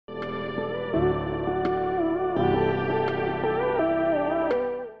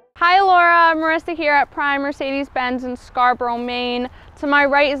Murissa here at Prime Mercedes-Benz in Scarborough, Maine. To my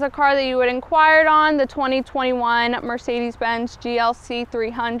right is a car that you had inquired on, the 2021 Mercedes-Benz GLC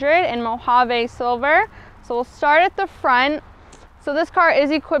 300 in Mojave silver. So we'll start at the front. So this car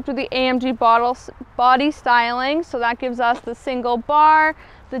is equipped with the AMG Body Styling, so that gives us the single bar,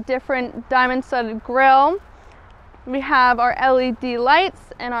 the different diamond-studded grille. We have our LED lights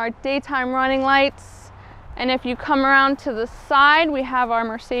and our daytime running lights. And if you come around to the side, we have our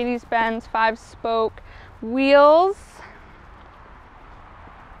Mercedes-Benz 5-spoke wheels.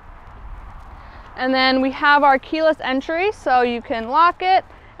 And then we have our keyless entry, so you can lock it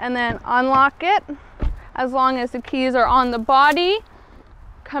and then unlock it as long as the keys are on the body.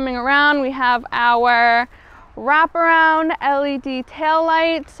 Coming around, we have our wraparound LED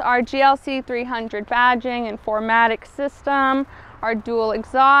taillights, our GLC 300 badging and 4MATIC system, our dual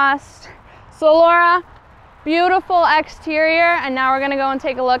exhaust. So Laura, beautiful exterior, and now we're going to go and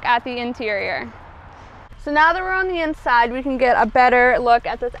take a look at the interior. So now that we're on the inside, we can get a better look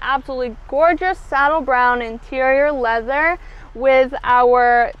at this absolutely gorgeous saddle brown interior leather with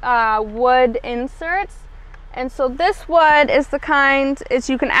our wood inserts. And so this wood is the kind,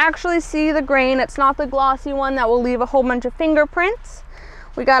 you can actually see the grain. It's not the glossy one that will leave a whole bunch of fingerprints.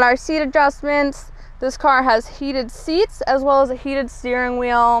 We got our seat adjustments. This car has heated seats as well as a heated steering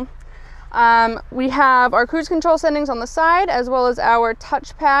wheel. We have our cruise control settings on the side as well as our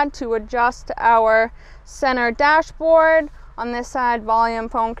touchpad to adjust our center dashboard. On this side, volume,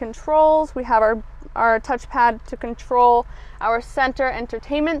 phone controls. We have our touchpad to control our center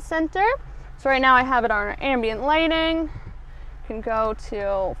entertainment center. So right now I have it on our ambient lighting. You can go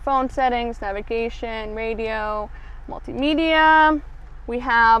to phone settings, navigation, radio, multimedia. We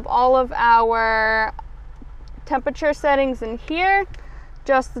have all of our temperature settings in here.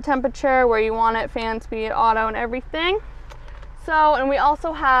 Just the temperature, where you want it, fan speed, auto, and everything. So, and we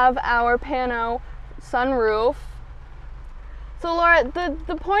also have our Panorama Sunroof. So Laura,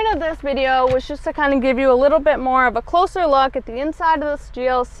 the point of this video was just to kind of give you a little bit more of a closer look at the inside of this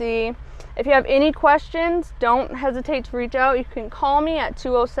GLC. If you have any questions, don't hesitate to reach out. You can call me at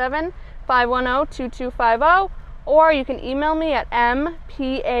 207-510-2250, or you can email me at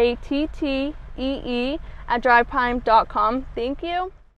mpattee@driveprime.com. Thank you.